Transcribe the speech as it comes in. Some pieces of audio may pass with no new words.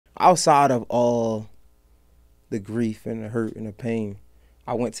outside of all the grief and the hurt and the pain,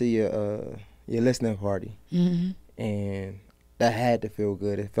 I went to your listening party, and that had to feel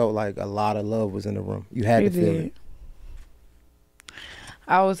good. It felt like a lot of love was in the room. You had to feel it.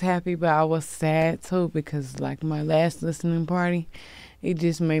 I was happy, but I was sad too because, like, my last listening party, it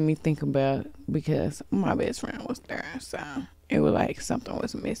just made me think about because my best friend was there, so it was like something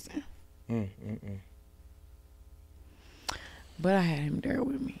was missing. But I had him there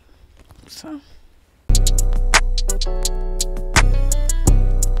with me, so.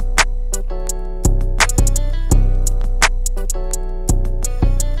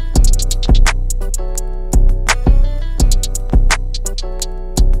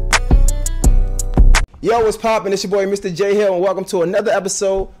 Yo, what's poppin'? It's your boy, Mr. J Hill, and welcome to another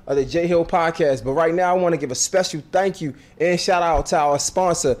episode of the J Hill Podcast. But right now, I want to give a special thank you and shout out to our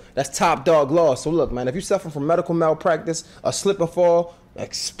sponsor, that's Top Dog Law. So look, man, if you're suffering from medical malpractice, a slip and fall,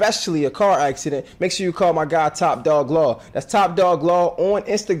 especially a car accident, make sure you call my guy Top Dog Law. That's Top Dog Law on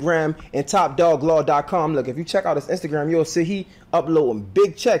Instagram and topdoglaw.com. Look, if you check out his Instagram, you'll see he uploading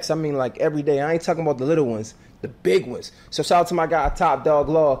big checks. I mean, like every day. I ain't talking about the little ones. The big ones. So shout out to my guy, Top Dog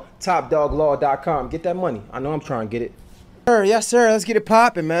Law, topdoglaw.com. Get that money. I know I'm trying to get it. Yes, sir. Let's get it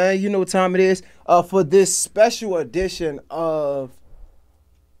popping, man. You know what time it is. For this special edition of,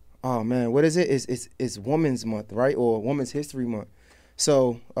 oh man, what is it? It's Women's Month, right? Or Women's History Month.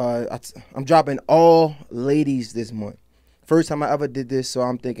 So I'm dropping all ladies this month. First time I ever did this, so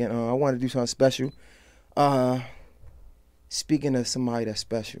I'm thinking I want to do something special. Speaking of somebody that's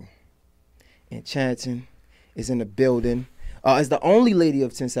special, Enchanting is in the building. Is the only lady of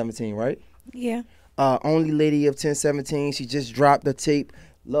 1017, right? Yeah. Only lady of 1017. She just dropped the tape,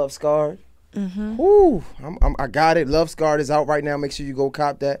 Love Scarred. Woo! I got it. Love Scarred is out right now. Make sure you go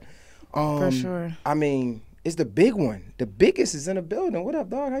cop that. For sure. I mean, it's the big one. The biggest is in the building. What up,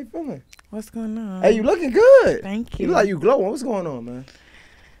 dog? How you feeling? What's going on? Hey, you looking good. Thank you. You look like you glowing. What's going on, man?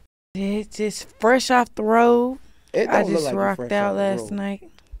 It's just fresh off the road. I just like rocked out last night.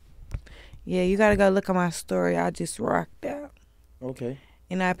 Yeah, you gotta go look at my story. I just rocked out. Okay.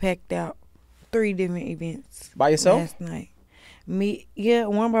 And I packed out 3 different events. By yourself? Last night.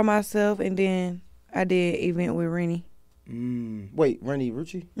 One by myself, and then I did an event with Rennie. Wait, Rennie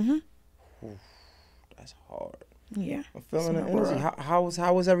Rucci? Oof, that's hard. Yeah. I'm feeling the energy.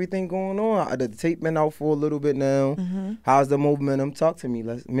 How was everything going on? The tape been out for a little bit now. How's the momentum? Talk to me.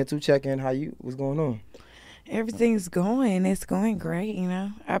 Let's mental check in. What's going on? Everything's going. It's going great, you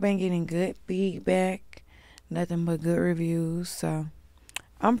know. I've been getting good feedback, nothing but good reviews. So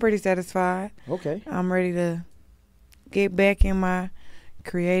I'm pretty satisfied. Okay. I'm ready to get back in my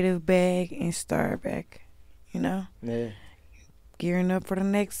creative bag and start back, you know. Yeah. Gearing up for the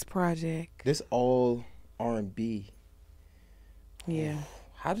next project. This all R&B. Yeah.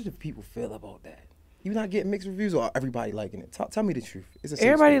 How do the people feel about that? You not getting mixed reviews or everybody liking it? Tell me the truth.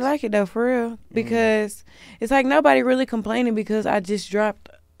 Everybody like it though, for real. Because it's like nobody really complaining because I just dropped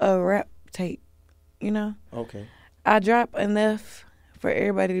a rap tape, you know? Okay. I dropped enough for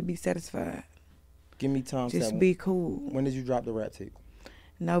everybody to be satisfied. Give me time. Just be cool. When did you drop the rap tape?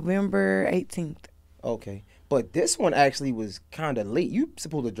 November 18th. Okay. But this one actually was kind of late. You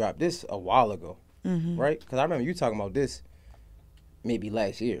supposed to drop this a while ago, right? Because I remember you talking about this maybe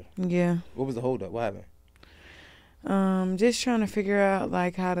last year. Yeah. What was the hold up? What happened? Just trying to figure out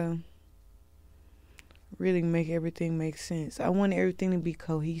like how to really make everything make sense. I wanted everything to be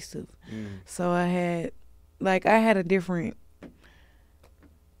cohesive. So I had a different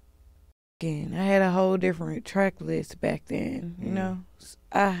I had a whole different track list back then, you know.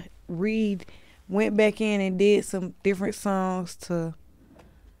 I went back in and did some different songs to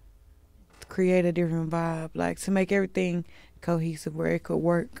create a different vibe, like to make everything cohesive where it could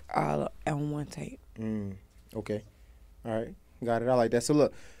work all on one tape. Okay. All right. Got it. I like that. So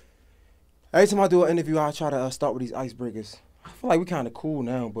look, every time I do an interview, I try to start with these icebreakers. I feel like we kind of cool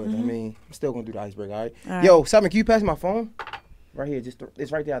now, but I mean, I'm still going to do the icebreaker, all right? Yo, Simon, can you pass me my phone? Right here.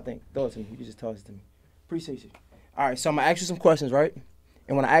 It's right there, I think. Throw it to me. You can just toss it to me. Appreciate you. All right. So I'm going to ask you some questions, right?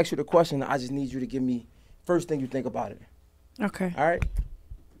 And when I ask you the question, I just need you to give me first thing you think about it. Okay. All right?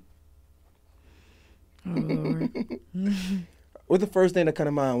 Oh, Lord. What's the first thing that come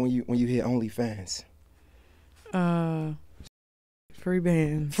to mind when you hear OnlyFans? Free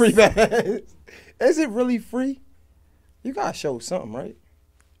bands. Free bands. Is it really free? You gotta show something, right?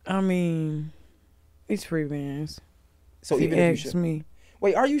 I mean, it's free bands. So if even you if you ask me,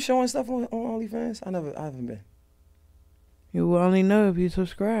 wait, are you showing stuff on OnlyFans? I haven't been. You will only know if you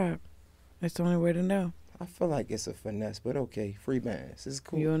subscribe. That's the only way to know. I feel like it's a finesse, but okay, free bands. It's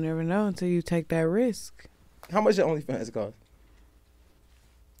cool. You'll never know until you take that risk. How much your OnlyFans cost?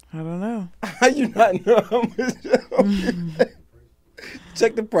 I don't know. How you not know how much?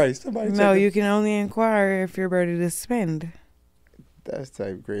 Check the price. Somebody No, check you can only inquire if you're ready to spend. That's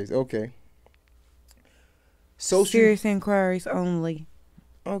type crazy. Okay. Social. Serious inquiries only.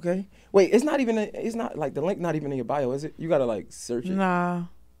 Okay. Wait, it's not like the link not even in your bio, is it? You gotta like search it. Nah.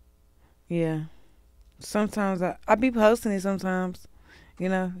 Yeah. Sometimes I be posting it sometimes. You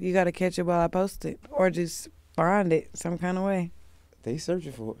know, you gotta catch it while I post it. Or just find it some kind of way. They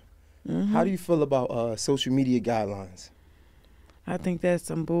searching for it. Mm-hmm. How do you feel about social media guidelines? I think that's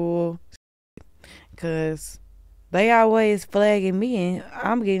some bull. Because they always flagging me and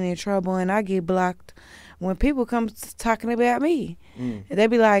I'm getting in trouble and I get blocked when people come talking about me. They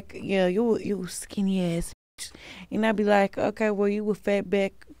be like, yeah, you skinny ass bitch. And I be like, okay, well, you a fat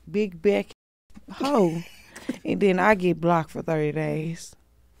back, big back hoe. And then I get blocked for 30 days.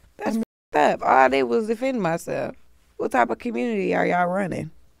 That's up. All I did was defend myself. What type of community are y'all running?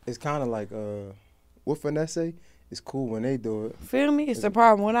 It's kind of like, what Finesse say? It's cool when they do it. Feel me? It's a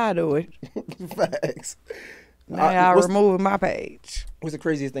problem when I do it. Facts. Now y'all removing my page. What's the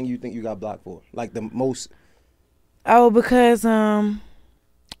craziest thing you think you got blocked for? Like the most? Oh, because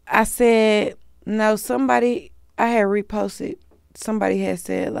I said, no, somebody, I had reposted, somebody had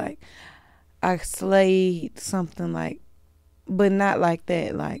said, like, I slayed something, like, but not like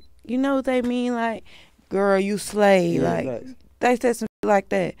that. Like, you know what they mean? Like, girl, you slayed. Yeah, like, facts. they said some shit like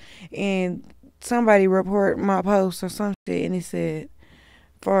that. And somebody reported my post or some shit, and it said,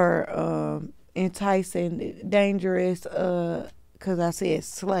 for enticing, dangerous, because I said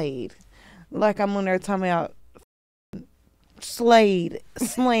slayed. Like, I'm on there talking about slaying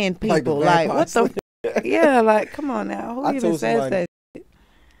people. Like what the yeah, like, come on now. Who even says that shit?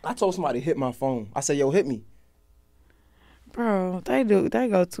 I told somebody to hit my phone. I said, yo, hit me. Bro, they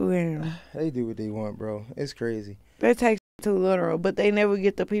go too in. They do what they want, bro. It's crazy. They take too literal, but they never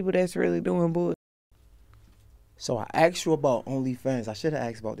get the people that's really doing bullshit. So I asked you about OnlyFans. I should have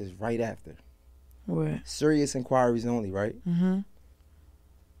asked about this right after. What? Serious inquiries only, right? Mm-hmm.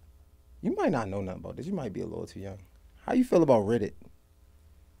 You might not know nothing about this. You might be a little too young. How you feel about Reddit?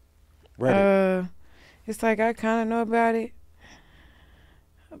 It's like I kind of know about it.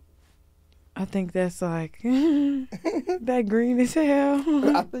 I think that's like that green as hell.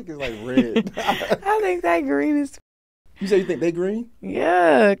 I think it's like red. I think that green is. You say you think they green?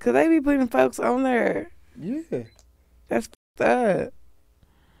 Yeah, because they be putting folks on there. Yeah. That's up.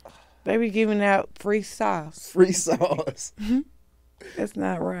 They be giving out free sauce. Free sauce. That's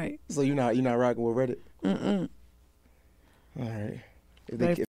not right. So you not rocking with Reddit? Mm-mm. All right.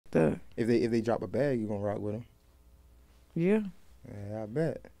 If they drop a bag, you gonna rock with them? Yeah. Yeah, I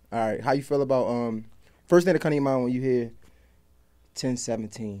bet. All right. How you feel about first thing that come to your mind when you hear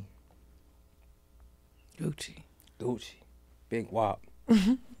 1017? Gucci. Big wop.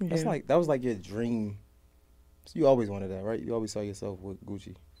 Yeah. That was like your dream. So you always wanted that, right? You always saw yourself with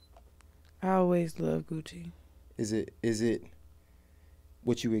Gucci. I always love Gucci. Is it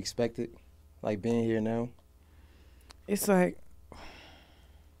what you expected? Like being here now? It's like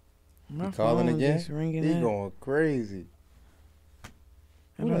my calling phone again? just ringing He up. going crazy.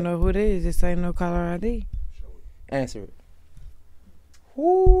 I don't know who it is. This ain't no caller ID. Answer it.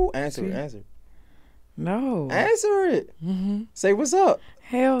 Whoo! Answer it. No. Answer it. Mm-hmm. Say what's up.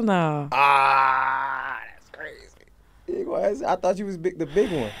 Hell no. That's crazy. You gonna answer? I thought you was the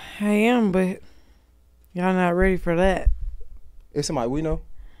big one. I am, but y'all not ready for that. It's somebody we know.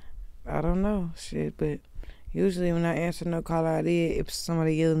 I don't know. Shit, but usually when I answer no caller ID, it's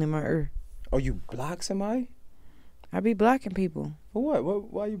somebody yelling in my ear. Oh, you block somebody? I be blocking people. For what?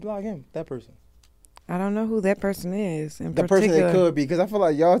 Why you block him? That person? I don't know who that person is in The particular. person it could be, because I feel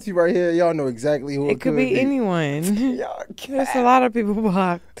like y'all two right here, y'all know exactly who it It could be anyone. Y'all There's a lot of people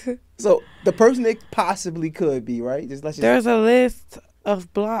blocked. So the person it possibly could be, right? There's a list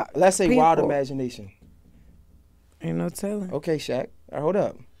of blocked. Let's say people. Wild Imagination. Ain't no telling. Okay, Shaq. All right, hold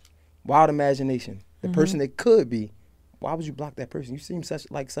up. Wild Imagination. The person it could be. Why would you block that person? You seem such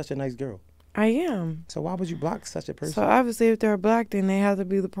a nice girl. I am. So why would you block such a person? So obviously, if they're blocked, then they have to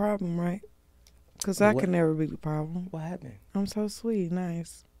be the problem, right? Because I can never be the problem. What happened? I'm so sweet,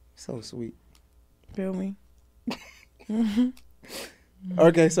 nice. So sweet. Feel me?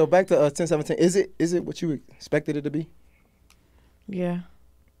 Okay, so back to 1017. Is it what you expected it to be? Yeah.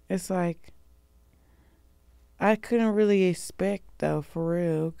 It's like, I couldn't really expect, though, for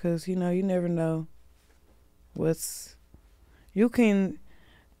real. Because, you never know you can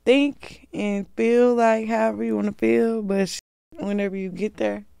think and feel like however you want to feel, but whenever you get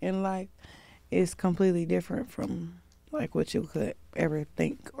there in life, it's completely different from like what you could ever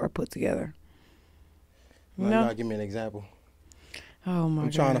think or put together. You gotta give me an example. Oh my God.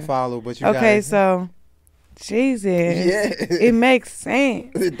 I'm trying to follow, but you okay, gotta... so Jesus. Yeah. It makes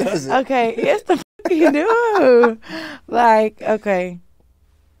sense. It doesn't. Okay, it's the you do. Like, okay.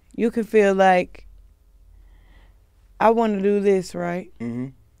 You can feel like I want to do this, right? Mm-hmm.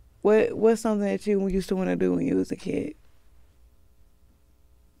 What's something that you used to want to do when you was a kid?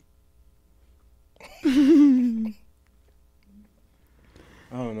 I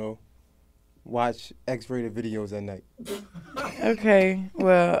don't know. Watch X-rated videos at night. Okay,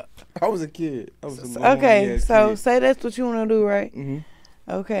 well. I was a kid. I was a okay, so kid. say that's what you want to do, right?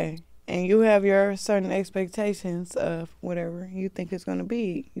 Mm-hmm. Okay, and you have your certain expectations of whatever you think it's going to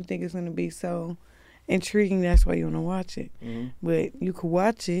be. You think it's going to be so intriguing, that's why you want to watch it. Mm-hmm. But you could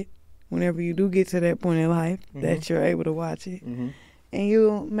watch it whenever you do get to that point in life that you're able to watch it. Mm-hmm. And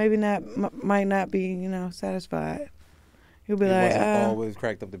you maybe might not be, satisfied. You'll be like, wasn't always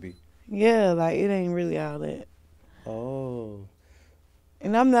cracked up to be. Yeah, like it ain't really all that. Oh.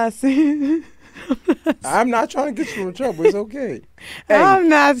 And I'm not saying. I'm not trying to get you in trouble. It's okay. Hey, I'm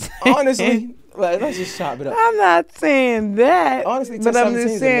not saying, honestly, let's just chop it up. I'm not saying that. Honestly, but I'm 10-17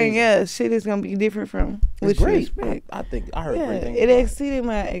 just is saying, amazing. shit is gonna be different from It's what you great. expect. I think I heard Yeah, great things. it about exceeded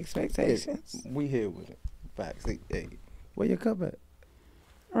my expectations. We here with it. Facts. Hey, where your cup at?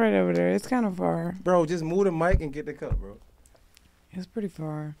 Right over there. It's kind of far. Bro, just move the mic and get the cup, bro. It's pretty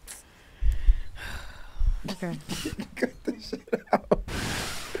far. Okay. Cut this shit out.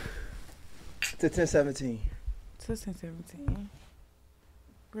 To 10-17. 17.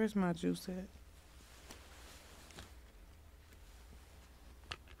 Where's my juice at?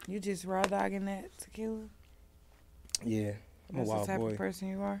 You just raw dogging that tequila? Yeah, I'm That's a wild the type boy. of person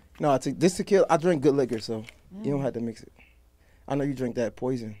you are? No, this tequila, I drink good liquor, so you don't have to mix it. I know you drink that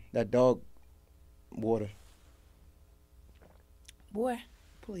poison, that dog water. Boy,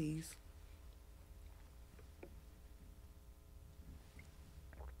 please.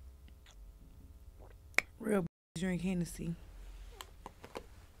 Real drink Hennessy.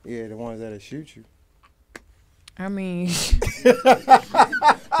 Yeah, the ones that'll shoot you. I mean, you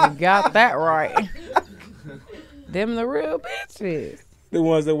got that right. Them the real bitches. The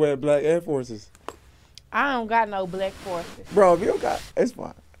ones that wear black Air Forces. I don't got no black forces. Bro, if you don't got, it's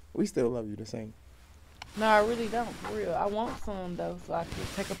fine. We still love you the same. No, I really don't, for real. I want some, though, so I can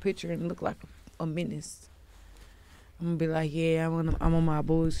take a picture and look like a menace. I'm going to be like, yeah, I'm on my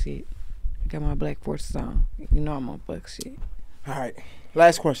bullshit. I got my black forces on. You know I'm on fuck shit. All right.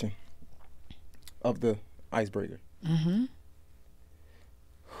 Last question of the icebreaker. Mm-hmm.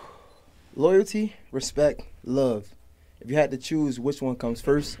 Loyalty, respect, love. If you had to choose which one comes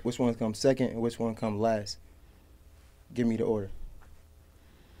first, which one comes second, and which one comes last, give me the order.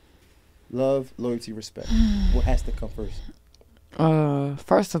 Love, loyalty, respect. What has to come first?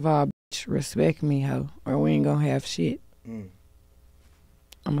 First of all, bitch, respect me, ho, or we ain't gonna have shit. I'm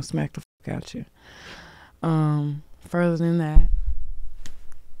gonna smack the fuck out you. Further than that,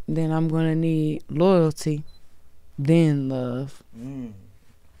 then I'm gonna need loyalty, then love.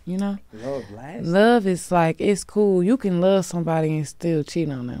 You know? Love last? Love is like, it's cool. You can love somebody and still cheat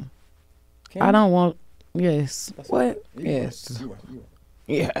on them. Can I you? don't want, yes. That's What? right. Yes. You right.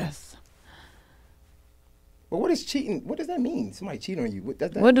 Yes. But what is cheating? What does that mean? Somebody cheat on you? What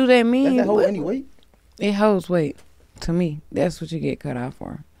do that mean? Does that hold What- any weight? It holds weight to me. That's what you get cut out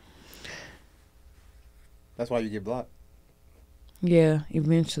for. That's why you get blocked. Yeah,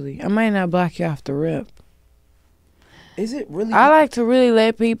 eventually. I might not block you off the rip. Is it really? I like to really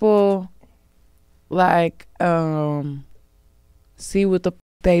let people, like, see what the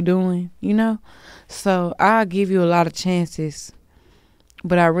they doing, you know? So I'll give you a lot of chances,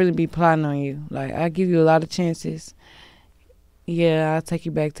 but I really be plotting on you. Like, I give you a lot of chances. Yeah, I'll take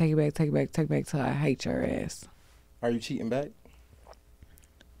you back till I hate your ass. Are you cheating back?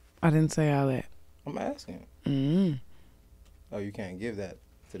 I didn't say all that. I'm asking. Mm-hmm. Oh, you can't give that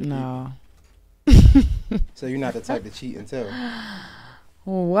to the No. people. So you're not the type to cheat and tell.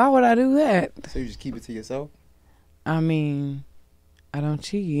 Well, why would I do that? So you just keep it to yourself? I mean, I don't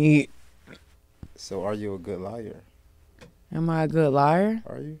cheat. So are you a good liar? Am I a good liar?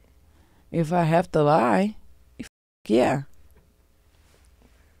 Are you? If I have to lie, yeah.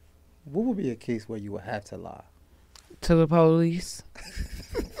 What would be a case where you would have to lie? To the police.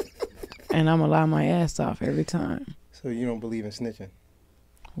 And I'm going to lie my ass off every time. So you don't believe in snitching?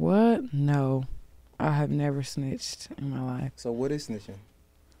 What? No. I have never snitched in my life. So what is snitching?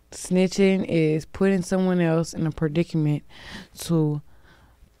 Snitching is putting someone else in a predicament to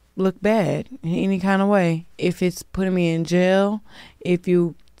look bad in any kind of way. If it's putting me in jail, if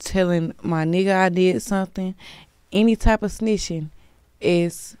you telling my nigga I did something, any type of snitching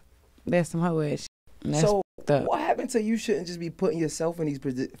that's some hoe ass shit. So what happened to you shouldn't just be putting yourself in these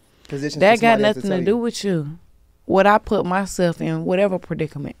positions? That got nothing to do with you. What I put myself in, whatever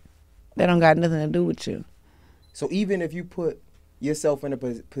predicament, that don't got nothing to do with you. So even if you put yourself in a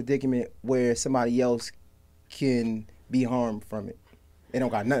predicament where somebody else can be harmed from it, it don't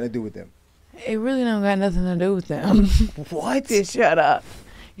got nothing to do with them. It really don't got nothing to do with them. What? Just shut up.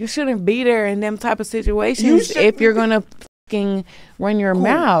 You shouldn't be there in them type of situations if you're gonna fucking run your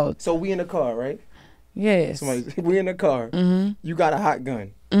mouth. So we in the car, right? Yes. We in the car. Mm-hmm. You got a hot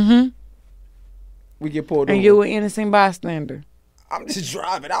gun. Mm-hmm. We get pulled over. And you an innocent bystander. I'm just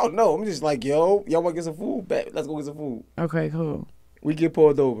driving. I don't know. I'm just like, yo, y'all want to get some food? Let's go get some food. Okay, cool. We get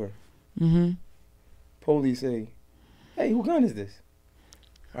pulled over. Mm-hmm. Police say, hey, who gun is this?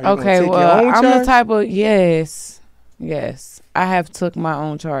 Okay, well, I'm the type of, yes. I have took my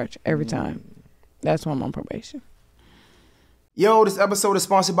own charge every time. That's why I'm on probation. Yo, this episode is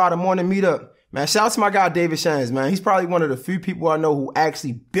sponsored by The Morning Meetup. Man, shout out to my guy, David Shands, man. He's probably one of the few people I know who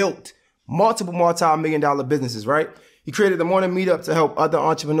actually built multiple multi-million-dollar businesses, right? He created The Morning Meetup to help other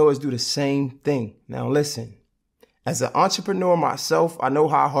entrepreneurs do the same thing. Now, listen, as an entrepreneur myself, I know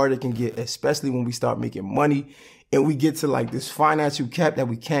how hard it can get, especially when we start making money and we get to like this financial cap that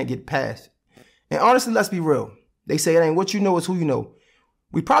we can't get past. And honestly, let's be real. They say it ain't what you know, it's who you know.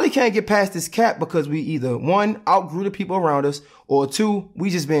 We probably can't get past this cap because we either, one, outgrew the people around us, or two, we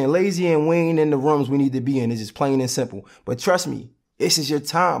just being lazy and we ain't in the rooms we need to be in. It's just plain and simple. But trust me, this is your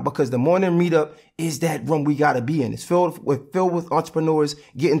time because The Morning Meetup is that room we got to be in. It's filled with entrepreneurs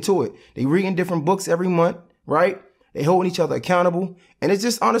getting to it. They reading different books every month, right? They holding each other accountable. And it's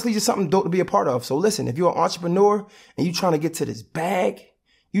just honestly just something dope to be a part of. So listen, if you're an entrepreneur and you trying to get to this bag,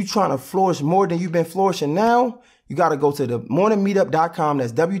 you trying to flourish more than you've been flourishing now, you got to go to themorningmeetup.com.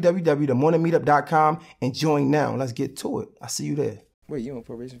 That's www.themorningmeetup.com and join now. Let's get to it. I see you there. Wait, you on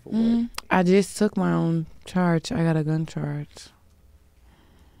probation for what? I just took my own charge. I got a gun charge.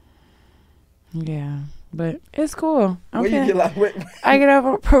 Yeah, but it's cool. I get off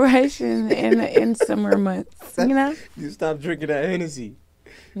on probation in summer months. You know. You stop drinking that Hennessy.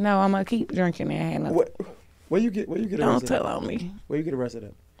 No, I'm gonna keep drinking that Hennessy. Where you get arrested? Don't tell on me. Where you get arrested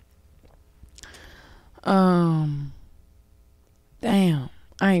at? Damn,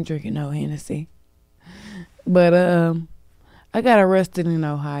 I ain't drinking no Hennessy. But I got arrested in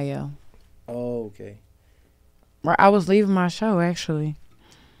Ohio. Oh, okay. I was leaving my show actually.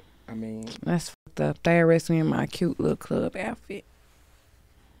 I mean, that's fucked up. They arrested me in my cute little club outfit.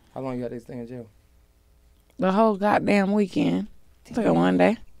 How long you got this thing in jail? The whole goddamn weekend. It's like one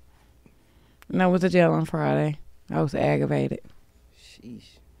day. And I went to jail on Friday. I was aggravated.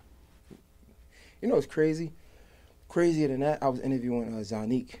 Sheesh. You know what's crazy? Crazier than that, I was interviewing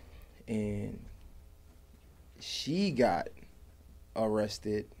Zanique, and she got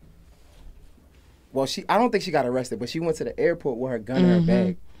arrested. Well, I don't think she got arrested, but she went to the airport with her gun in her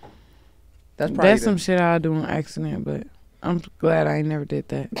bag. That's some shit I'll do on accident, but I'm glad I ain't never did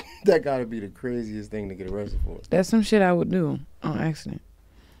that. That gotta be the craziest thing to get arrested for. That's some shit I would do on accident.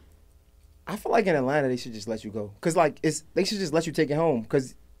 I feel like in Atlanta they should just let you go, cause like they should just let you take it home,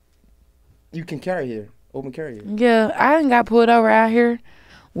 cause you can carry here, open carry here. Yeah, I done got pulled over out here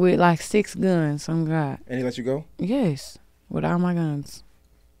with like 6 guns. Some God. And they let you go? Yes, with all my guns.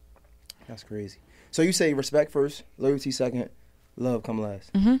 That's crazy. So you say respect first, loyalty second, love come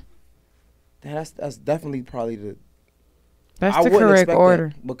last. Mm-hmm. That's definitely probably that's the correct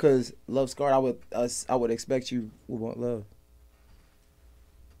order. Because love scarred, I would expect you would want love.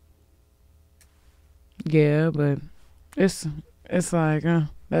 Yeah, but it's like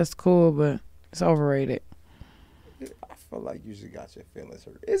that's cool, but it's overrated. I feel like you just got your feelings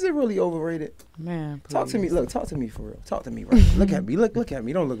hurt. Is it really overrated? Man, please. Talk to me. Look, talk to me for real. Talk to me right here. Look at me. Look at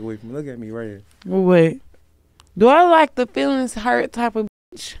me. Don't look away from me. Look at me right here. Well, wait. Do I like the feelings hurt type of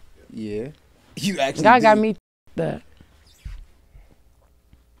bitch? Yeah. You actually God got me that.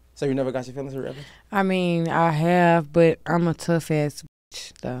 So you never got your feelings hurt ever? I mean, I have, but I'm a tough ass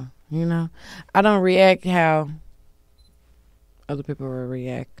bitch though. You know? I don't react how other people will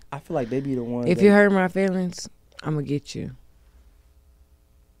react. I feel like they be the ones. If you hurt my feelings, I'm gonna get you.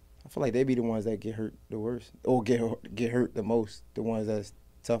 I feel like they be the ones that get hurt the worst, or get hurt the most. The ones that's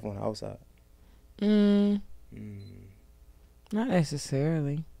tough on the outside. Not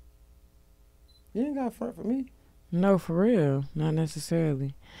necessarily. You ain't got a front for me. No, for real. Not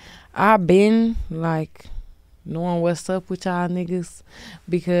necessarily. I've been like knowing what's up with y'all niggas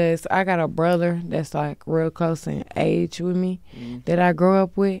because I got a brother that's like real close in age with me that I grew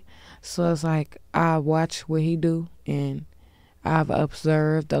up with. So it's like I watch what he do and I've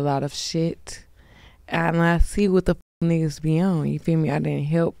observed a lot of shit and I see what the niggas be on. You feel me? I didn't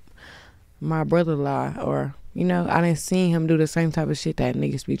help my brother lie, or you know, I didn't see him do the same type of shit that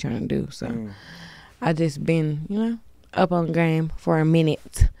niggas be trying to do. So I just been, you know, up on game for a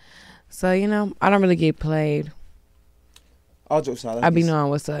minute. So, you know, I don't really get played. All jokes aside, I be knowing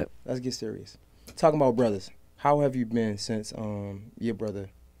what's up. Let's get serious. Talking about brothers, how have you been since your brother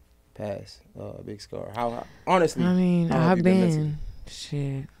passed, Big Scar? How honestly? I mean, how I've been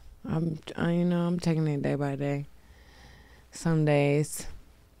shit. You know, I'm taking it day by day. Some days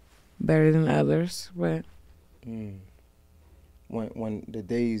better than others, but when the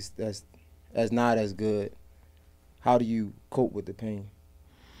days that's not as good, how do you cope with the pain?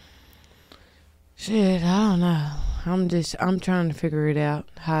 Shit, I don't know. I'm trying to figure it out,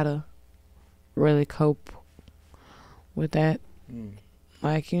 how to really cope with that.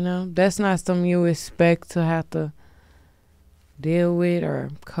 Like, you know, that's not something you expect to have to deal with or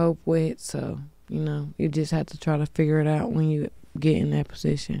cope with. So, you know, you just have to try to figure it out when you get in that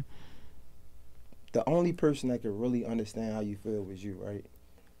position. The only person that could really understand how you feel was you, right?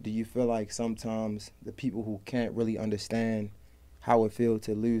 Do you feel like sometimes the people who can't really understand how it feels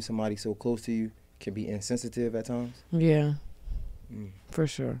to lose somebody so close to you can be insensitive at times? Yeah, for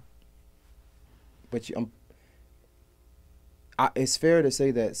sure. But it's fair to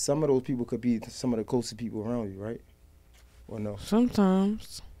say that some of those people could be some of the closest people around you, right? Or no?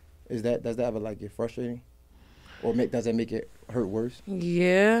 Sometimes. Does that ever like get frustrating? Or does that make it hurt worse?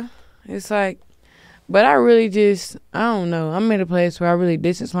 Yeah, it's like, but I really just, I don't know. I'm in a place where I really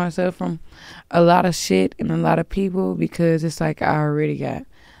distance myself from a lot of shit and a lot of people, because it's like I already got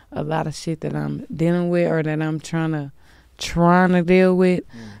a lot of shit that I'm dealing with or that I'm trying to deal with.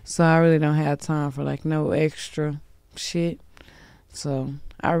 So I really don't have time for like no extra shit. So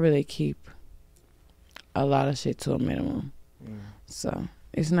I really keep a lot of shit to a minimum. So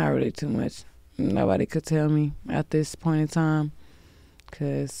it's not really too much. Nobody could tell me at this point in time,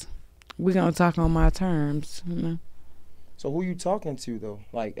 because we're going to talk on my terms, you know. So who you talking to, though,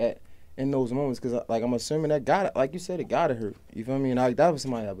 like in those moments? Because like I'm assuming that got, like you said, it got to hurt. You feel me? And like, that was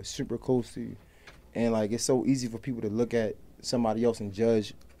somebody that was super close to you. And like, it's so easy for people to look at somebody else and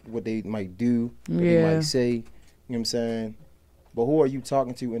judge what they might do, what they might say. You know what I'm saying? But who are you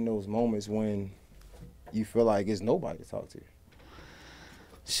talking to in those moments when you feel like it's nobody to talk to?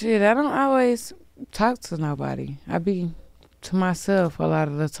 Shit, I don't always talk to nobody. I be to myself a lot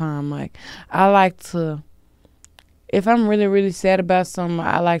of the time. Like, I like to, if I'm really, really sad about something,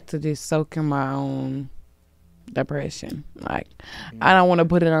 I like to just soak in my own depression. Like, I don't want to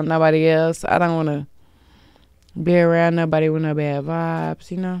put it on nobody else. I don't want to be around nobody with no bad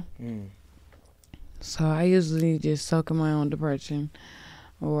vibes, you know? So I usually just soak in my own depression,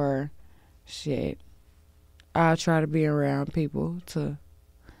 or shit, I'll try to be around people to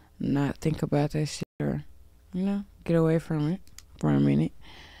not think about that shit, or, you know, get away from it for a minute.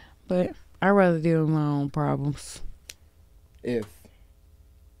 But I'd rather deal with my own problems. If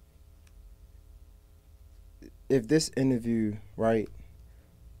this interview, right,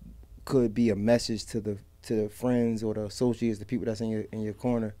 could be a message to the friends or the associates, the people that's in your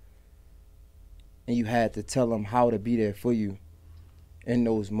corner, and you had to tell them how to be there for you in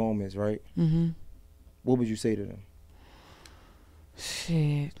those moments, right? What would you say to them?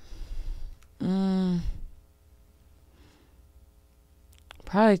 Shit.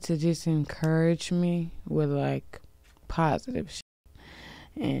 Probably to just encourage me with like positive shit,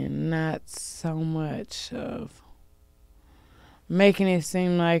 and not so much of making it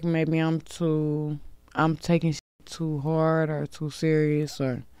seem like maybe I'm taking shit too hard or too serious,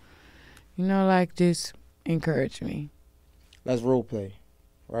 or, you know, like, just encourage me. Let's role play,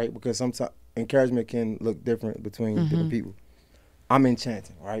 right? Because sometimes encouragement can look different between different people. I'm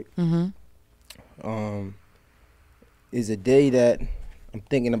Enchanting, right? Is a day that I'm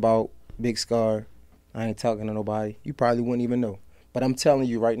thinking about Big Scar. I ain't talking to nobody. You probably wouldn't even know. But I'm telling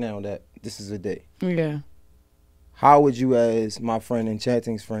you right now that this is a day. Yeah. How would you, as my friend,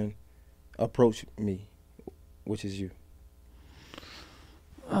 Enchanting's friend, approach me, which is you?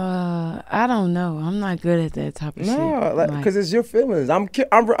 I don't know. I'm not good at that type of shit. No, because it's your feelings. I'm.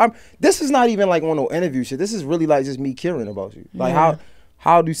 This is not even like on no interview shit. This is really like just me caring about you. Like,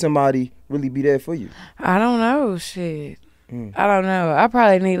 how do somebody really be there for you? I don't know. Shit. I don't know. I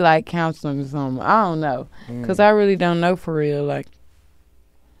probably need like counseling or something. I don't know, because I really don't know for real. Like,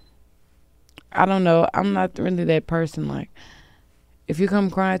 I don't know. I'm not really that person. Like, if you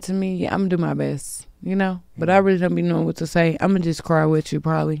come crying to me, I'm gonna do my best, you know? But I really don't be knowing what to say. I'm gonna just cry with you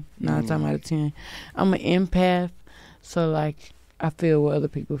probably 9 times out of 10. I'm an empath, so like, I feel what other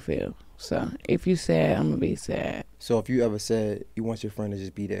people feel. So if you sad, I'm gonna be sad. So if you ever said you want your friend to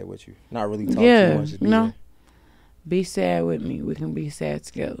just be there with you, not really talk too much, just be there. Be sad with me. We can be sad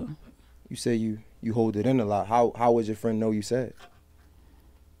together. you say you hold it in a lot. How would your friend know you sad?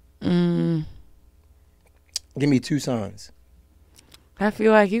 Mm, Give me 2 signs. I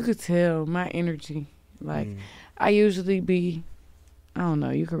feel like you could tell my energy. Like, I usually be, I don't know,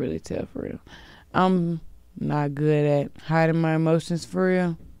 you can really tell for real. I'm not good at hiding my emotions for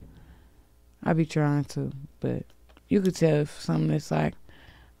real. I be trying to, but you could tell if something that's like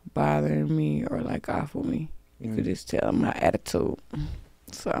bothering me or like off of me. You could just tell my attitude.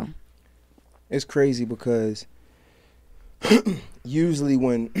 So it's crazy because usually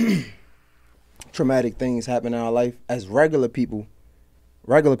when traumatic things happen in our life, as regular people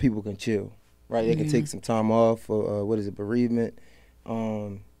can chill, right? They can take some time off for bereavement,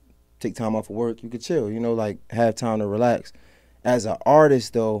 take time off of work. You could chill, like have time to relax. As an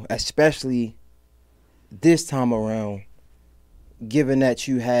artist, though, especially this time around, given that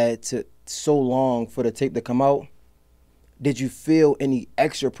you had to so long for the tape to come out, did you feel any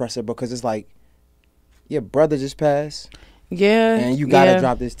extra pressure? Because it's like, your brother just passed. Yeah. And you got to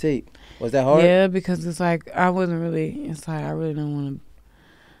drop this tape. Was that hard? Yeah, because it's like, I wasn't really, it's like, I really don't want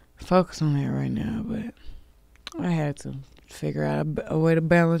to focus on that right now, but I had to figure out a way to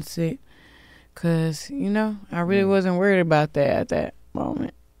balance it. Because, I really wasn't worried about that at that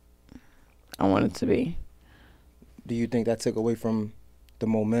moment. I wanted to be. Do you think that took away from the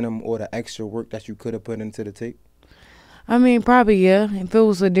momentum or the extra work that you could have put into the tape? I mean, probably, yeah. If it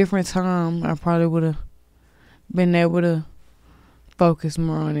was a different time, I probably would have been able to focus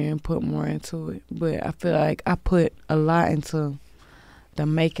more on it and put more into it. But I feel like I put a lot into the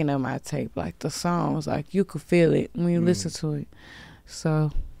making of my tape. Like, the songs, like, you could feel it when you listen to it.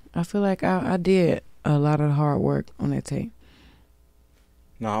 So I feel like I did a lot of hard work on that tape.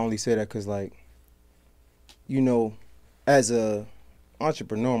 No, I only say that because, like, as a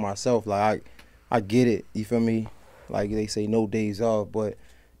entrepreneur myself, like, I get it. You feel me? Like, they say no days off. But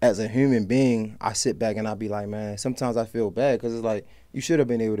as a human being, I sit back and I be like, man, sometimes I feel bad because it's like, you should have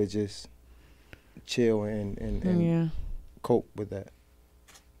been able to just chill and cope with that.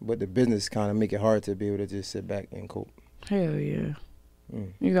 But the business kind of make it hard to be able to just sit back and cope. Hell yeah.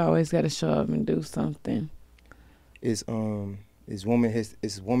 You always got to show up and do something. It's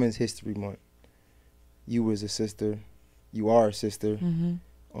Women's History Month. You was a sister. You are a sister.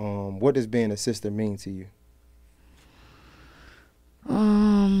 What does being a sister mean to you?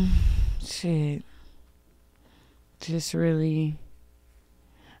 Shit. Just really,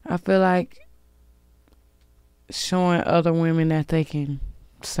 I feel like showing other women that they can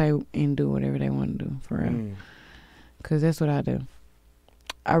say and do whatever they want to do, for real. Because that's what I do.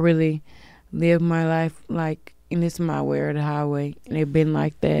 I really live my life like, and it's my way or the highway, and it been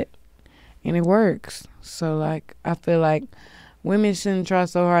like that, and it works. So, like, I feel like women shouldn't try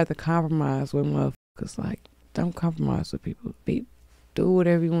so hard to compromise with motherfuckers. Like, don't compromise with people. Do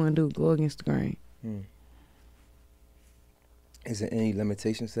whatever you want to do. Go against the grain. Is there any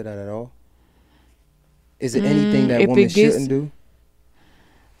limitations to that at all? Is there anything that women shouldn't do?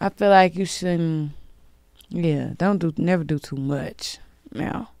 I feel like you shouldn't. Yeah, never do too much.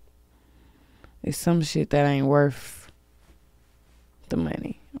 Now, it's some shit that ain't worth the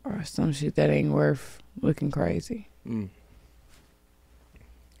money, or some shit that ain't worth looking crazy. I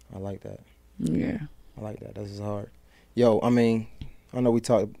like that. Yeah. I like that. This is hard. Yo, I mean, I know we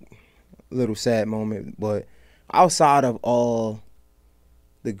talked a little sad moment, but outside of all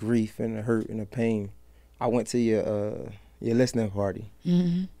the grief and the hurt and the pain, I went to your listening party,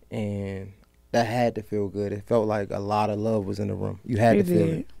 and that had to feel good. It felt like a lot of love was in the room. You had to feel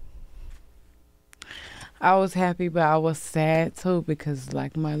it. I was happy, but I was sad too, because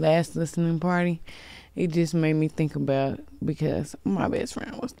like my last listening party, it just made me think about, because my best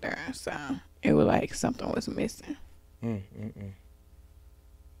friend was there, so it was like something was missing.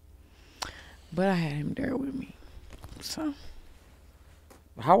 But I had him there with me. So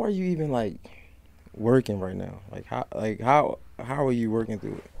how are you even like working right now? How are you working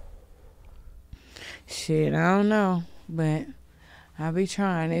through it? Shit, I don't know, but I be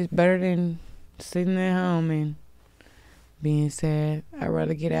trying. It's better than sitting at home and being sad. I'd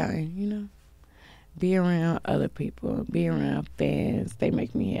rather get out and, be around other people, be around fans. They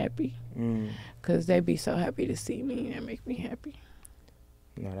make me happy. Because they be so happy to see me. That make me happy.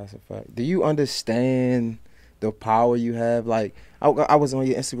 No, that's a fact. Do you understand the power you have? Like, I was on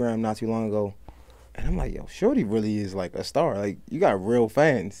your Instagram not too long ago, and I'm like, yo, Shorty really is like a star. Like, you got real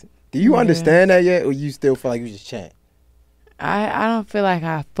fans. Do you understand that yet, or you still feel like you just chant? I don't feel like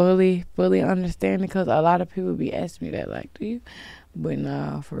I fully understand it, because a lot of people be asking me that, like, do you? But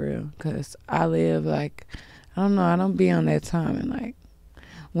nah, for real, because I live like, I don't know, I don't be on that time, and like,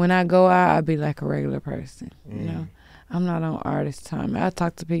 when I go out, I be like a regular person, you know? I'm not on artist time. I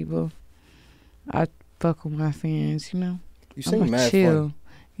talk to people, I fuck with my fans, you know. You seem I'm mad chill. fun.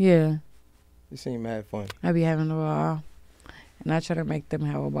 Yeah. You seem mad fun. I be having a ball. And I try to make them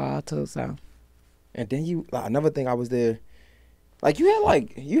have a ball too, so. And then you, like, another thing, I was there. Like,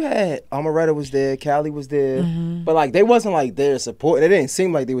 you had Amaretta was there, Callie was there, but, like, they wasn't, like, there supporting. It didn't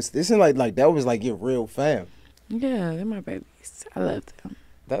seem like they was, it seemed like that was, like, your real fam. Yeah, they're my babies. I love them.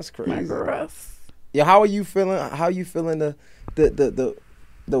 That's crazy. My girls. Yeah, how are you feeling? How are you feeling the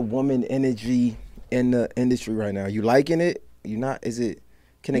woman energy in the industry right now? You liking it? You not? Is it?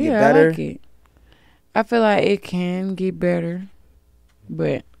 Can it get better? I like it. I feel like it can get better,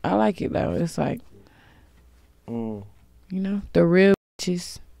 but I like it though. It's like, you know, the real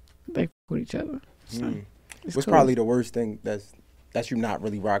bitches, they fuck with each other. So What's cool. Probably the worst thing that's you not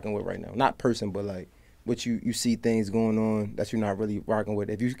really rocking with right now? Not person, but like what you see things going on that you're not really rocking with.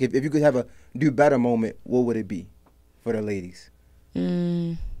 If you could have a do better moment, what would it be for the ladies?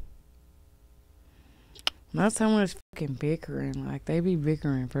 Not so much fucking bickering. Like, they be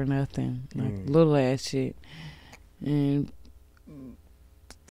bickering for nothing. Like, little ass shit. And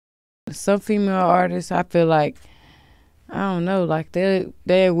some female artists, I feel like, I don't know, like,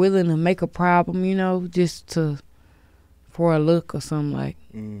 they're willing to make a problem, you know, just for a look or something. Like,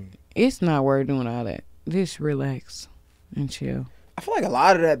 it's not worth doing all that. Just relax and chill. I feel like a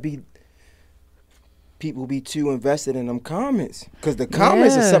lot of that people be too invested in them comments. Because the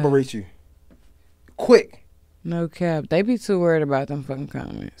comments will separate you quick. No cap. They be too worried about them fucking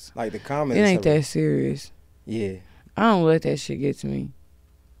comments. Like the comments. It ain't that serious. Yeah. I don't let that shit get to me.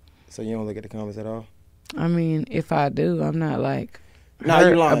 So you don't look at the comments at all? I mean, if I do, I'm not like Nah,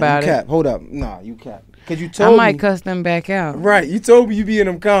 you lying. About you cap. it. Hold up. Nah, you cap. Because you told me. I might cuss them back out. Right. You told me you be in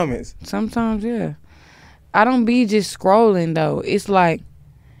them comments. Sometimes, yeah. I don't be just scrolling, though. It's like,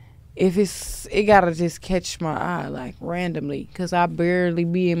 it gotta just catch my eye, like, randomly, because I barely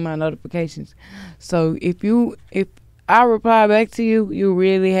be in my notifications. So if I reply back to you, you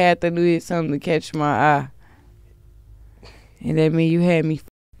really had to do something to catch my eye. And that mean you had me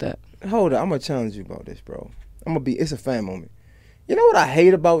fucked up. Hold up, I'm gonna challenge you about this, bro. It's a fan moment. You know what I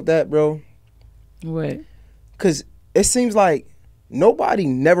hate about that, bro? What? Because it seems like nobody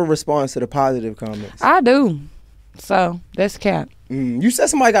never responds to the positive comments. I do. So, that's cap. You said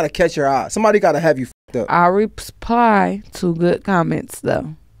somebody got to catch your eye. Somebody got to have you fucked up. I reply to good comments,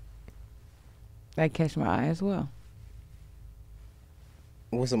 though. They catch my eye as well.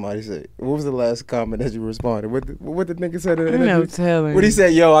 What somebody say? What was the last comment that you responded? What the nigga said in the interview? No telling. What he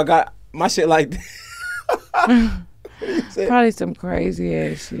said? Yo, I got my shit like this. Probably some crazy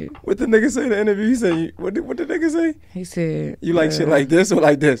ass shit. What the nigga say in the interview? He said, what the nigga say? He said, you like shit like this or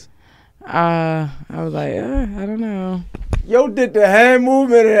like this? I was like, I don't know. Yo did the hand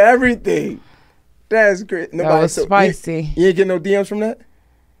movement and everything. That's great. That was spicy. You ain't get no DMs from that?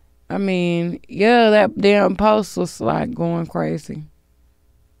 I mean, yeah, that damn post was like going crazy.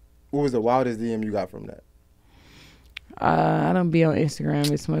 What was the wildest DM you got from that? I don't be on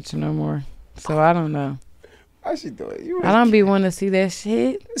Instagram as much no more, so I don't know. How she do it? I don't be wanting to see that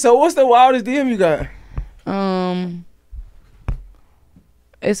shit. So what's the wildest DM you got?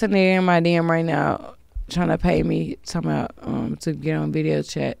 It's a nigga in my DM right now trying to pay me to get on video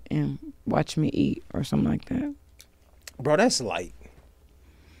chat and watch me eat or something like that. Bro, that's light.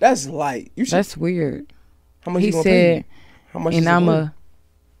 That's light. That's weird. How much he you gonna said, pay you? How much and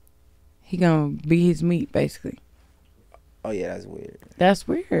he gonna be his meat basically. Oh yeah, that's weird. That's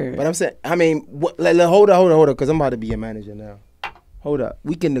weird. But I'm saying, I mean, hold up, because I'm about to be your manager now. Hold up,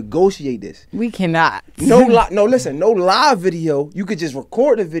 we can negotiate this. We cannot. No, listen, no live video. You could just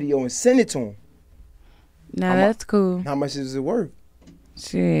record the video and send it to him. Nah, that's cool. How much is it worth?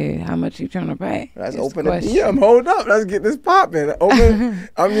 Shit, how much you trying to pay? Let's open it. Yeah, hold up. Let's get this popping. Open.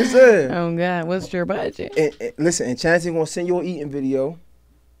 I'm just saying. Oh God, what's your budget? And listen, Enchanting gonna send you an eating video.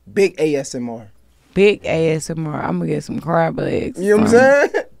 Big ASMR. Big ASMR. I'm gonna get some crab legs. You know what I'm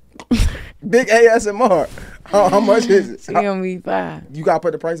saying? Big ASMR. How much is it? It's gonna be $5. You gotta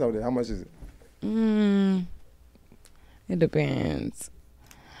put the price on it. How much is it? It depends.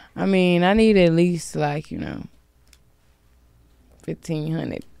 I mean, I need at least like,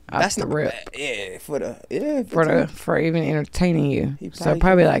 $1,500. That's the not rip. bad. Yeah, for even entertaining you. So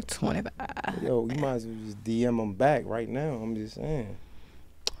probably like $25. Yo, you might as well just DM them back right now. I'm just saying.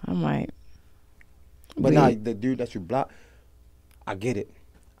 I might. But nah, the dude that you blocked, I get it.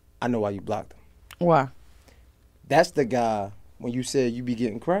 I know why you blocked him. Why? That's the guy when you said you be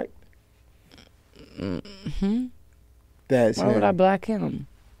getting cracked. Mm-hmm. That's why him. would I block him?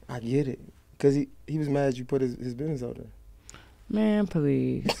 I get it. Because he was mad you put his business out there. Man,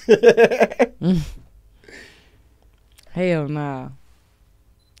 please. Hell nah.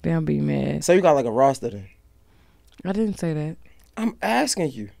 They'll be mad. So you got like a roster then? I didn't say that. I'm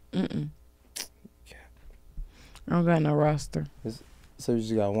asking you. Mm-mm. I don't got no roster. So you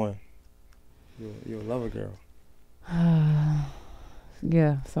just got one. You're a lover girl.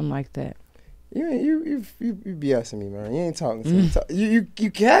 Yeah, something like that. You BSing me, man. You ain't talking to me.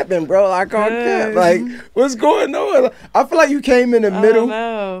 You capping, bro. I can't cap. Like, what's going on? I feel like you came in the middle.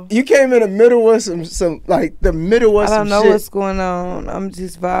 No. You came in the middle with some like the middle of some shit. I don't know what's going on. I'm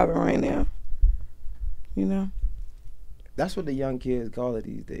just vibing right now. You know? That's what the young kids call it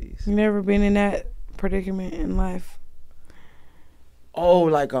these days. You never been in that predicament in life? Oh,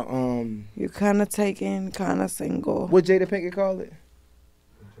 like a You kind of taken, kind of single. What Jada Pinkett call it?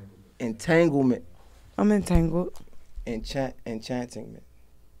 Entanglement. I'm entangled. Enchanting.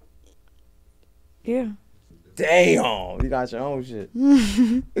 Yeah. Damn, you got your own shit.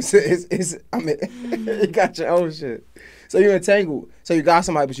 I mean, you got your own shit. So you're entangled. So you got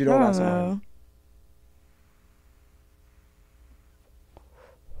somebody, but you don't got somebody. Know.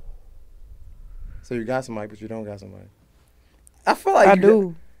 So you got somebody, but you don't got somebody. I feel like I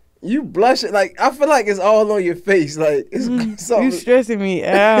do. You blush it. Like, I feel like it's all on your face. Like, it's something. You stressing me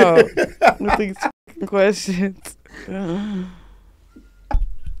out with these questions. You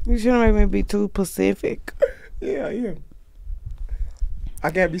shouldn't make me be too specific. Yeah.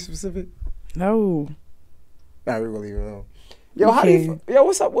 I can't be specific. No. Nah, we're gonna leave it alone. Yo, how do you? Yo,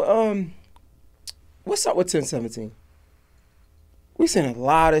 what's up with 1017? We seen a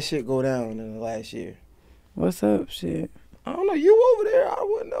lot of shit go down in the last year. What's up, shit? I don't know. You over there? I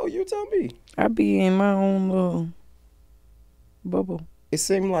wouldn't know. You tell me. I be in my own little bubble. It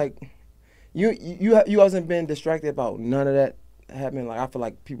seemed like you hasn't been distracted about none of that happening. Like, I feel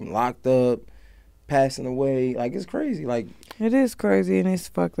like people locked up, passing away. Like, it's crazy. Like, it is crazy and it's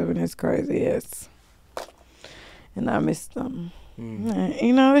fucked up and it's crazy. Yes. And I missed them.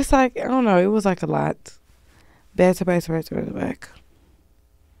 You know, it's like, I don't know. It was like a lot. Back to back.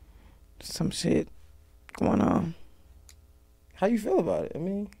 Some shit going on. How you feel about it? I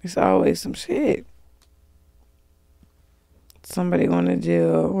mean, it's always some shit. Somebody going to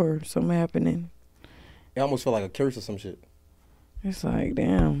jail or something happening. It almost felt like a curse or some shit. It's like,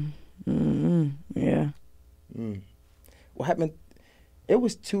 damn. Yeah. What happened? It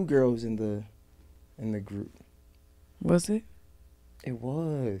was 2 girls in the group. Was it? It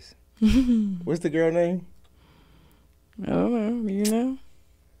was. What's the girl name? I don't know. You know?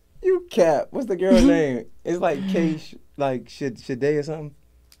 You cap. What's the girl name? It's like Shade or something.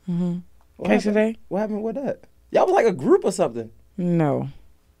 Shade? What happened with that? Y'all was like a group or something. No.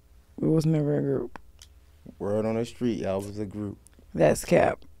 It was never a group. Word on the street, y'all was a group. That's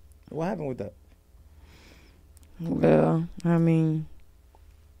cap. What happened with that? Well, I mean...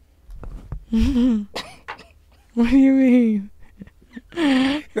 What do you mean?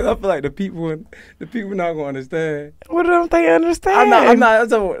 Because I feel like the people not gonna understand. What don't they understand? I'm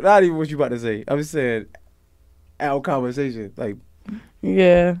not even what you about to say. I'm just saying our conversation. Like,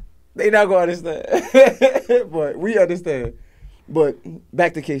 yeah, they not gonna understand. But we understand. But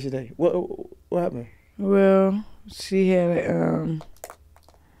back to Keisha Day. What happened? Well, she had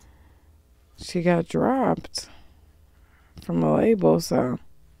she got dropped from a label, so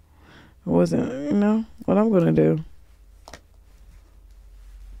it wasn't, you know, what I'm gonna do.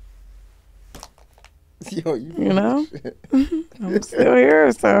 Yo, you know? I'm still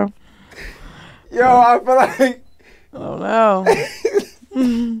here, so. Yo, I feel like... I don't know.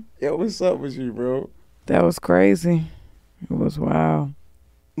 Yo, what's up with you, bro? That was crazy. It was wild.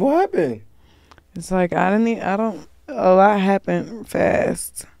 What happened? It's like, a lot happened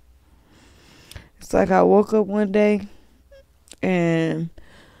fast. It's like I woke up one day and,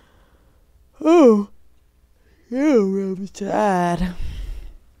 I'm really tired.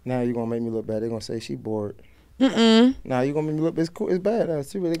 Now you're going to make me look bad. They're going to say she bored. Now you're going to make me look, it's cool. It's bad.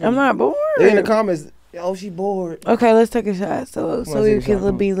 I'm not bored. They in the comments, oh, she bored. Okay, let's take a shot so we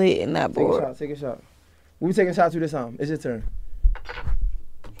can be lit and not bored. Take a shot. We taking shots to this time. It's your turn.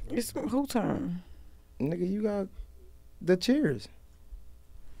 It's whose turn? Nigga, you got the cheers.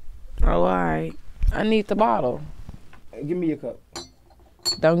 Oh, all right. I need the bottle. Give me your cup.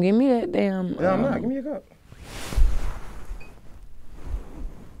 Don't give me that damn... No, I'm not. Give me your cup.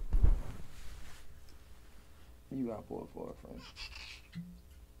 You got pour for it, friend.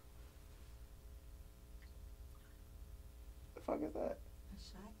 The fuck is that? A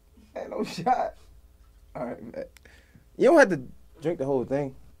shot. Ain't no shot. All right, man. You don't have to drink the whole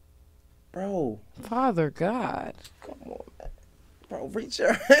thing. Bro. Father God. Come on, man. Bro, reach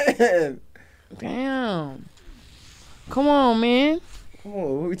your hand. Damn. Come on, man. Come on,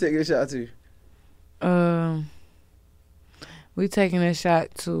 who we taking a shot to? We taking a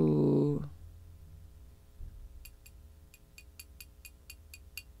shot to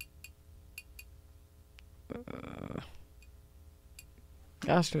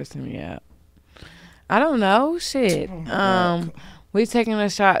y'all stressing me out. I don't know. Shit. We taking a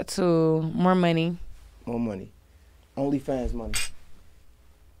shot to more money. More money. OnlyFans money.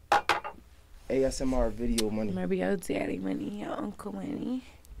 ASMR video money. Maybe your daddy money, your uncle money.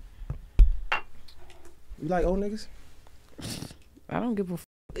 You like old niggas? I don't give a f.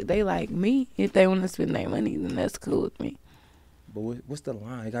 They like me. If they want to spend their money, then that's cool with me. But what's the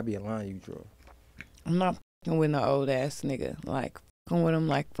line? It gotta be a line you draw. I'm not fucking with no old ass nigga. Like, fucking with him,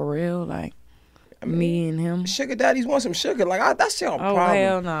 like, for real. Like, I mean, me and him. Sugar daddies want some sugar. Like, that shit on problem. Oh,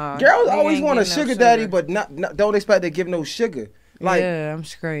 hell no. Girls always want a sugar daddy, but not don't expect to give no sugar. Like, yeah, I'm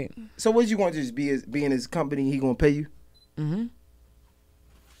straight. So what you want to just be in his company? He gonna pay you? Mm-hmm.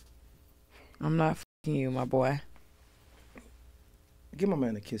 I'm not fucking you, my boy. Give my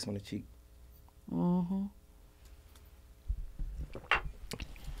man a kiss on the cheek. Mm-hmm.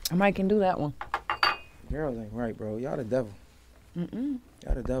 I might can do that one. Girls ain't right, bro. Y'all the devil. Mm-mm.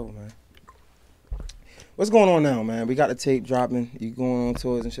 Y'all the devil, man. What's going on now, man? We got the tape dropping. You going on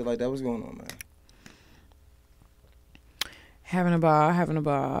tours and shit like that. What's going on, man? Having a ball.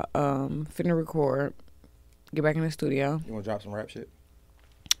 Finna record. Get back in the studio. You want to drop some rap shit?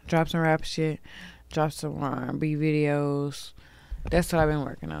 Drop some rap shit. Drop some R&B videos. That's what I've been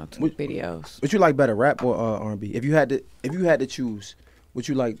working on. Videos. What you like better, rap or R&B? If you had to choose, what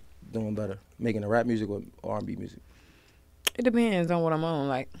you like doing better, making a rap music or R&B music? It depends on what I'm on.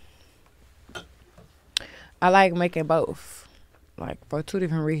 Like, I like making both. Like, for two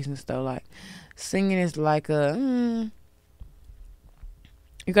different reasons though. Like, singing is like you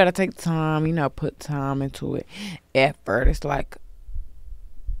gotta take time, put time into it. Effort. It's like,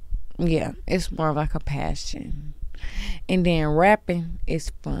 yeah, it's more of like a passion. And then rapping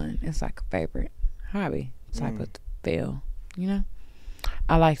is fun. It's like a favorite hobby type of feel,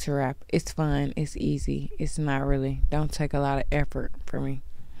 I like to rap. It's fun. It's easy. It's not really, don't take a lot of effort for me.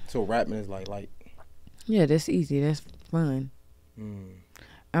 So rapping is like light? Yeah, that's easy. That's fun.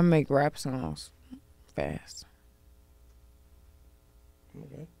 I make rap songs fast.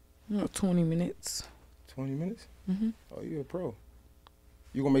 Okay. 20 minutes. 20 minutes? Mm-hmm. Oh, you a pro.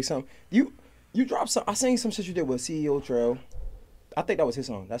 You gonna make something. You dropped some. I seen some shit you did with CEO Trail. I think that was his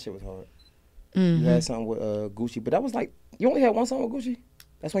song. That shit was hard. Mm-hmm. You had something with Gucci, but that was like, you only had one song with Gucci?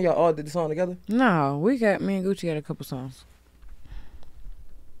 That's when y'all all did the song together? No, me and Gucci had a couple songs.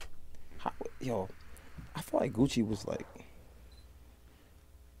 I feel like Gucci was like,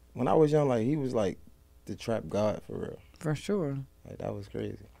 when I was young, like he was like the trap god for real. For sure. Like that was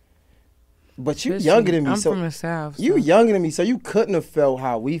crazy. But you younger than me, I'm so from the South. You younger than me, so you couldn't have felt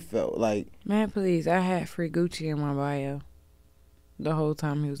how we felt. Like, man, please, I had free Gucci in my bio the whole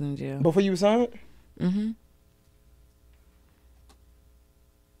time he was in jail. Before you was signed? Mm-hmm.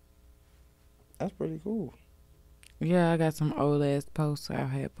 That's pretty cool. Yeah, I got some old ass posts I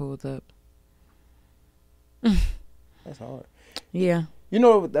had pulled up. That's hard. Yeah. You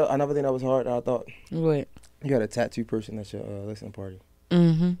know another thing that was hard, I thought? What? You had a tattoo person at your listening party.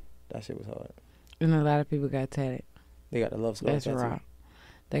 Mm-hmm. That shit was hard. And a lot of people got tatted. They got the love scar That's tattoo. right.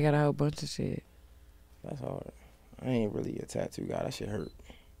 They got a whole bunch of shit. That's hard. I ain't really a tattoo guy. That shit hurt.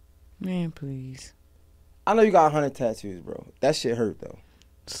 Man, please. I know you got 100 tattoos, bro. That shit hurt though.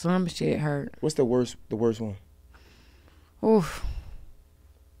 Some shit hurt. What's the worst one? Oof.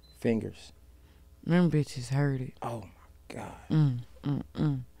 Fingers. Them bitches hurt it. Oh my God.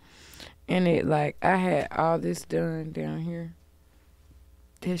 And it, like, I had all this done down here.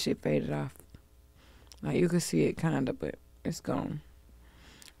 That shit faded off. Like, you could see it kind of, but it's gone.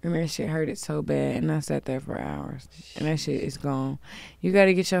 And that shit hurt it so bad, and I sat there for hours. And that shit is gone. You got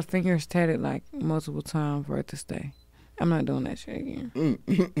to get your fingers tatted, like, multiple times for it to stay. I'm not doing that shit again.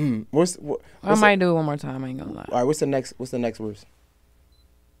 I might do it one more time, I ain't gonna lie. All right, what's the next worst?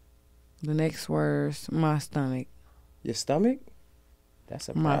 The next worst, my stomach. Your stomach? That's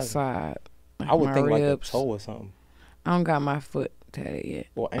surprising. My side. Like I would my think ribs. like a toe or something. I don't got my foot tatted yet.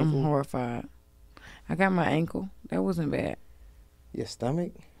 Or ankle? I'm horrified. I got my ankle. That wasn't bad. Your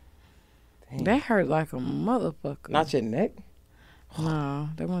stomach? Damn. That hurt like a motherfucker. Not your neck? No,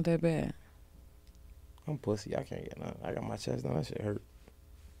 that wasn't that bad. I'm pussy. I can't get none. I got my chest done. That shit hurt.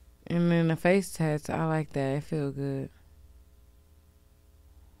 And then the face tats, I like that. It feel good.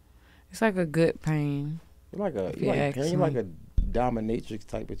 It's like a good pain. You're like a dominatrix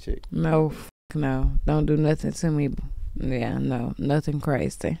type of chick. No, no. Don't do nothing to me. Yeah, no. Nothing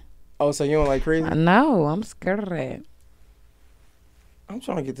crazy. Oh, so you don't like crazy? No, I'm scared of that. I'm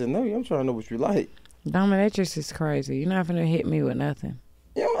trying to get to know you. I'm trying to know what you like. Dominatrix is crazy. You're not finna hit me with nothing.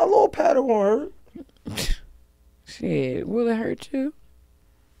 You know, a little paddle won't hurt. Shit, will it hurt you?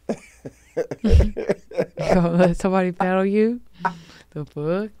 You gonna let somebody paddle you? The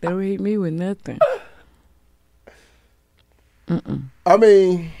fuck? They don't hit me with nothing. I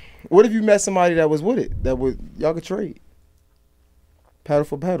mean, what if you met somebody that was with it? Y'all could trade. Paddle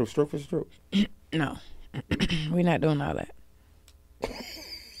for paddle, stroke for stroke. No. We're not doing all that.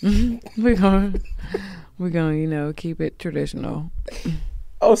 We're gonna, you know, keep it traditional.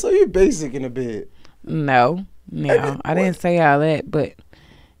 Oh, so you're basic in the bed. No. I didn't say all that, but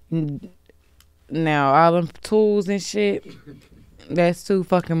now all them tools and shit, that's too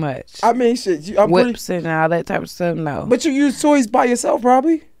fucking much. I mean, shit. Whips and all that type of stuff, no. But you use toys by yourself,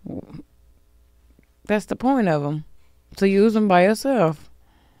 probably? That's the point of them. To use them by yourself.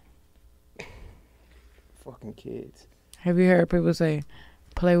 Fucking kids. Have you heard people say,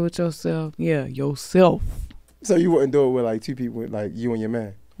 play with yourself? Yeah, yourself. So you wouldn't do it with like two people, like you and your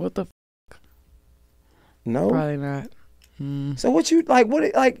man? What the No? Probably not. So what you,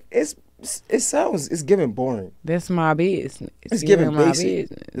 like, it's giving boring. That's my business. It's giving my basic.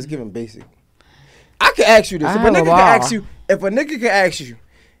 business. It's giving basic. I could ask you this. If a nigga could ask you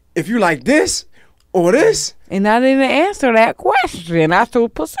if you like this or this. And I didn't answer that question. I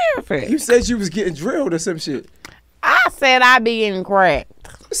told Pacific. You said you was getting drilled or some shit. I said I be getting cracked.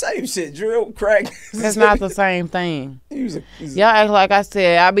 Same shit, drill, crack. That's not the same thing. Y'all act like I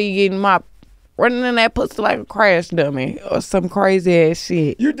said I be getting my running in that pussy like a crash dummy or some crazy ass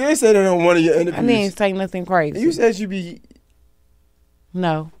shit. You did say that on one of your interviews. I didn't say nothing crazy. You said you be.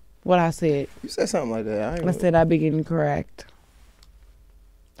 No, what I said. You said something like that. I said I be getting cracked.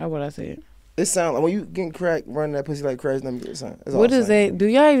 That's what I said. It sounds like when you getting cracked, running that pussy like a crash dummy. What is that? Do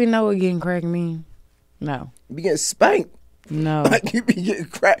y'all even know what getting cracked mean? No. You be getting spanked. No. Like you be getting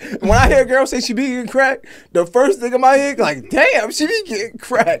cracked. When I hear a girl say she be getting cracked, the first thing in my head, like, damn, she be getting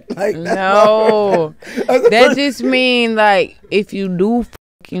cracked. Like, no. That just mean like if you do,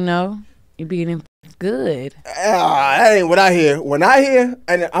 you know, you be getting good. That ain't what I hear. When I hear,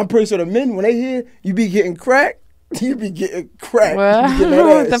 and I'm pretty sure the men, when they hear you be getting cracked, you be getting cracked. Well,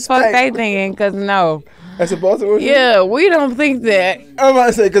 what the fuck they thinking? Cause no. That's a Baltimore shit? Yeah, we don't think that. I'm about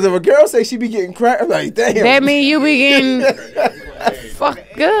to say, because if a girl say she be getting cracked, I'm like, damn. That mean you be getting fuck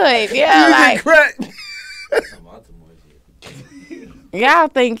good. Yeah, you like. Cracked. Y'all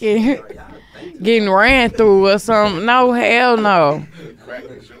thinking getting ran through or something. No, hell no.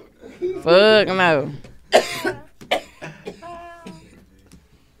 Fuck no.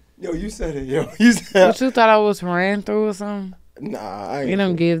 Yo, you said it, yo. You said What, you thought I was ran through or something? Nah, I ain't. You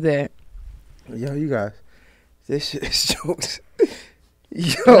don't give that. Yo, you guys. This shit is jokes. Yo,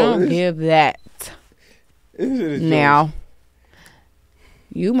 You don't give that. This shit is Now, jokes.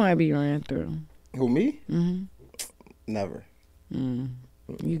 you might be ran through. Who, me? Mm-hmm. Never.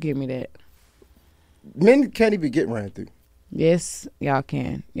 You give me that. Men can't even get ran through. Yes, y'all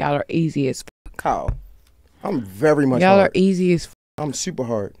can. Y'all are easy as How? I'm very much Y'all hard. are easy as I'm super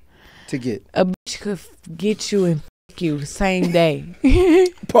hard to get. A bitch could get you and you the same day.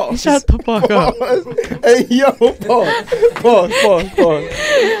 Pause. Shut the fuck up. Hey, yo, pause. Pause.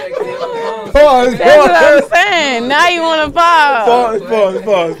 That's what I'm saying. Now you want to pause.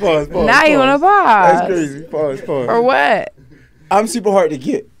 Pause. Now you want to pause. That's crazy. Pause. For what? I'm super hard to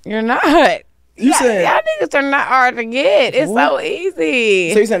get. You're not. You saying? Y'all niggas are not hard to get. It's What? so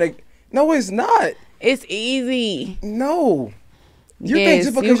easy. So you saying like, no, it's not. It's easy. No. You Yes, think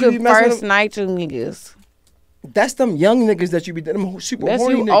just because you be could messing first with night you niggas. that's them young niggas that you be them super That's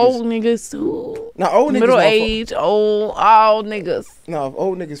horny you niggas. old niggas too. Now old niggas Middle want age, old, all niggas. No, if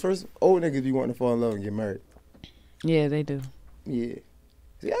old niggas be wanting to fall in love and get married. Yeah, they do. Yeah.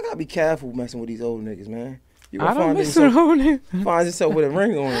 See, y'all gotta be careful messing with these old niggas, man. You I don't mess with old niggas. Find yourself with a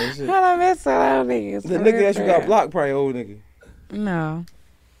ring on and shit. I don't mess with old niggas. The nigga that you got blocked probably old nigga. No.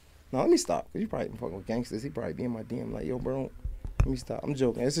 No, let me stop. Cause you probably been fucking with gangsters. He probably be in my DM like, yo, bro, let me stop. I'm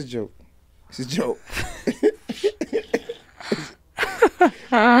joking. It's a joke. It's a joke.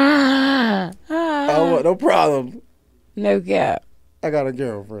 Oh, no problem. No cap. I got a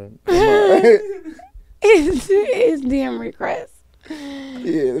girlfriend. It's DM request.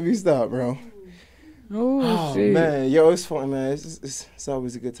 Yeah, let me stop, bro. Oh, shit. Man, yo, it's fun, man. It's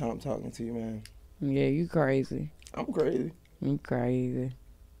always a good time talking to you, man. Yeah, you crazy. I'm crazy. You crazy.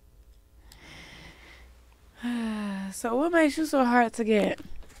 So what makes you so hard to get?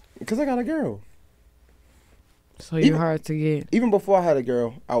 Because I got a girl. So you're hard to get. Even before I had a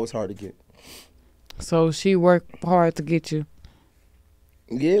girl, I was hard to get. So she worked hard to get you.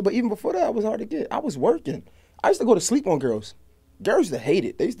 Yeah, but even before that, I was hard to get. I was working. I used to go to sleep on girls. Girls used to hate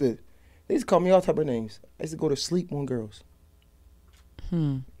it. They They used to call me all type of names. I used to go to sleep on girls.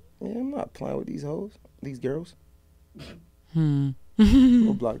 Yeah, I'm not playing with these hoes, these girls. We'll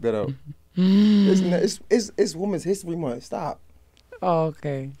block that out. It's Women's History Month. Stop. Oh,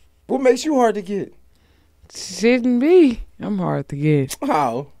 okay. What makes you hard to get? Shouldn't be. I'm hard to get.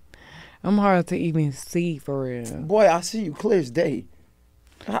 How? I'm hard to even see for real. Boy, I see you clear as day.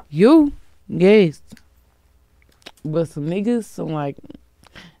 You? Yes. But some niggas,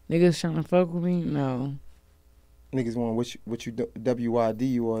 niggas trying to fuck with me? No. Niggas want what you WYD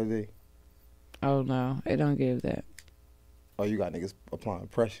you all day. Oh, no. It don't give that. Oh, you got niggas applying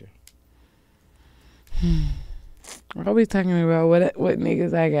pressure. I'll be talking about what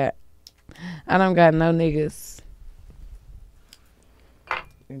niggas I got. I don't got no niggas.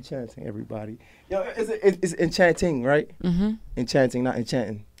 Enchanting, everybody. Yo, it's enchanting, right? Mm-hmm. Enchanting, not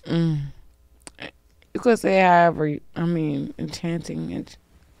enchanting. You could say however, enchanting.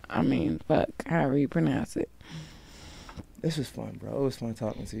 Fuck, however you pronounce it. This was fun, bro. It was fun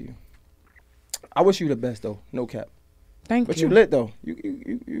talking to you. I wish you the best, though. No cap. Thank you. But you lit, though.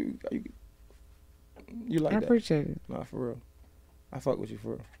 You like that. I appreciate it. Nah, for real. I fuck with you,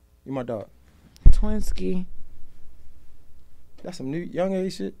 for real. You my dog. Twinsky. That's some new young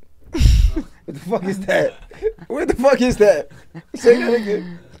age shit. What the fuck is that? What the fuck is that? Say that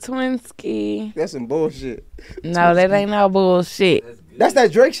again. Twinsky. That's some bullshit. No, Twinsky. that ain't no bullshit. That's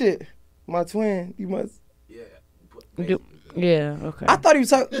that Drake shit. My twin. You must. Yeah, okay. I thought he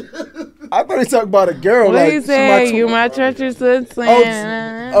talking about a girl. What like, he said? You my treacherous son.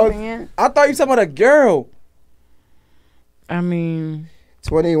 I thought you talking about a girl. 21.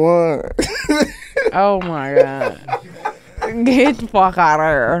 Oh my god. Get the fuck out of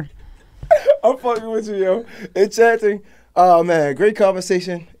here. I'm fucking with you, yo. Enchanting. Oh man, great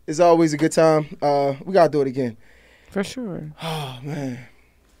conversation. It's always a good time. We gotta do it again. For sure. Oh man.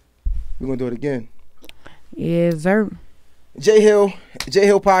 We're gonna do it again. Yes, sir. J Hill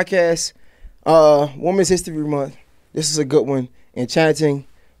Podcast, Women's History Month. This is a good one. Enchanting.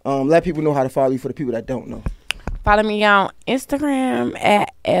 Let people know how to follow you for the people that don't know. Follow me on Instagram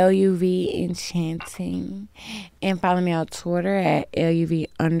at LUV Enchanting. And follow me on Twitter at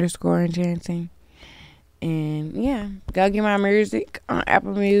LUV_Enchanting. And yeah, go get my music on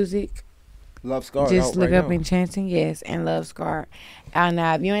Apple Music. Love Scar. Just look up Enchanting, yes, and Love Scar.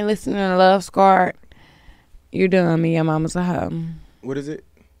 Now, if you ain't listening to Love Scar, you're done. Me, your mama's a hoe. What is it?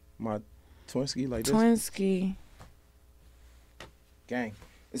 My Twinsky like this? Twinsky. Gang.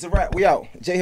 It's a wrap. We out. J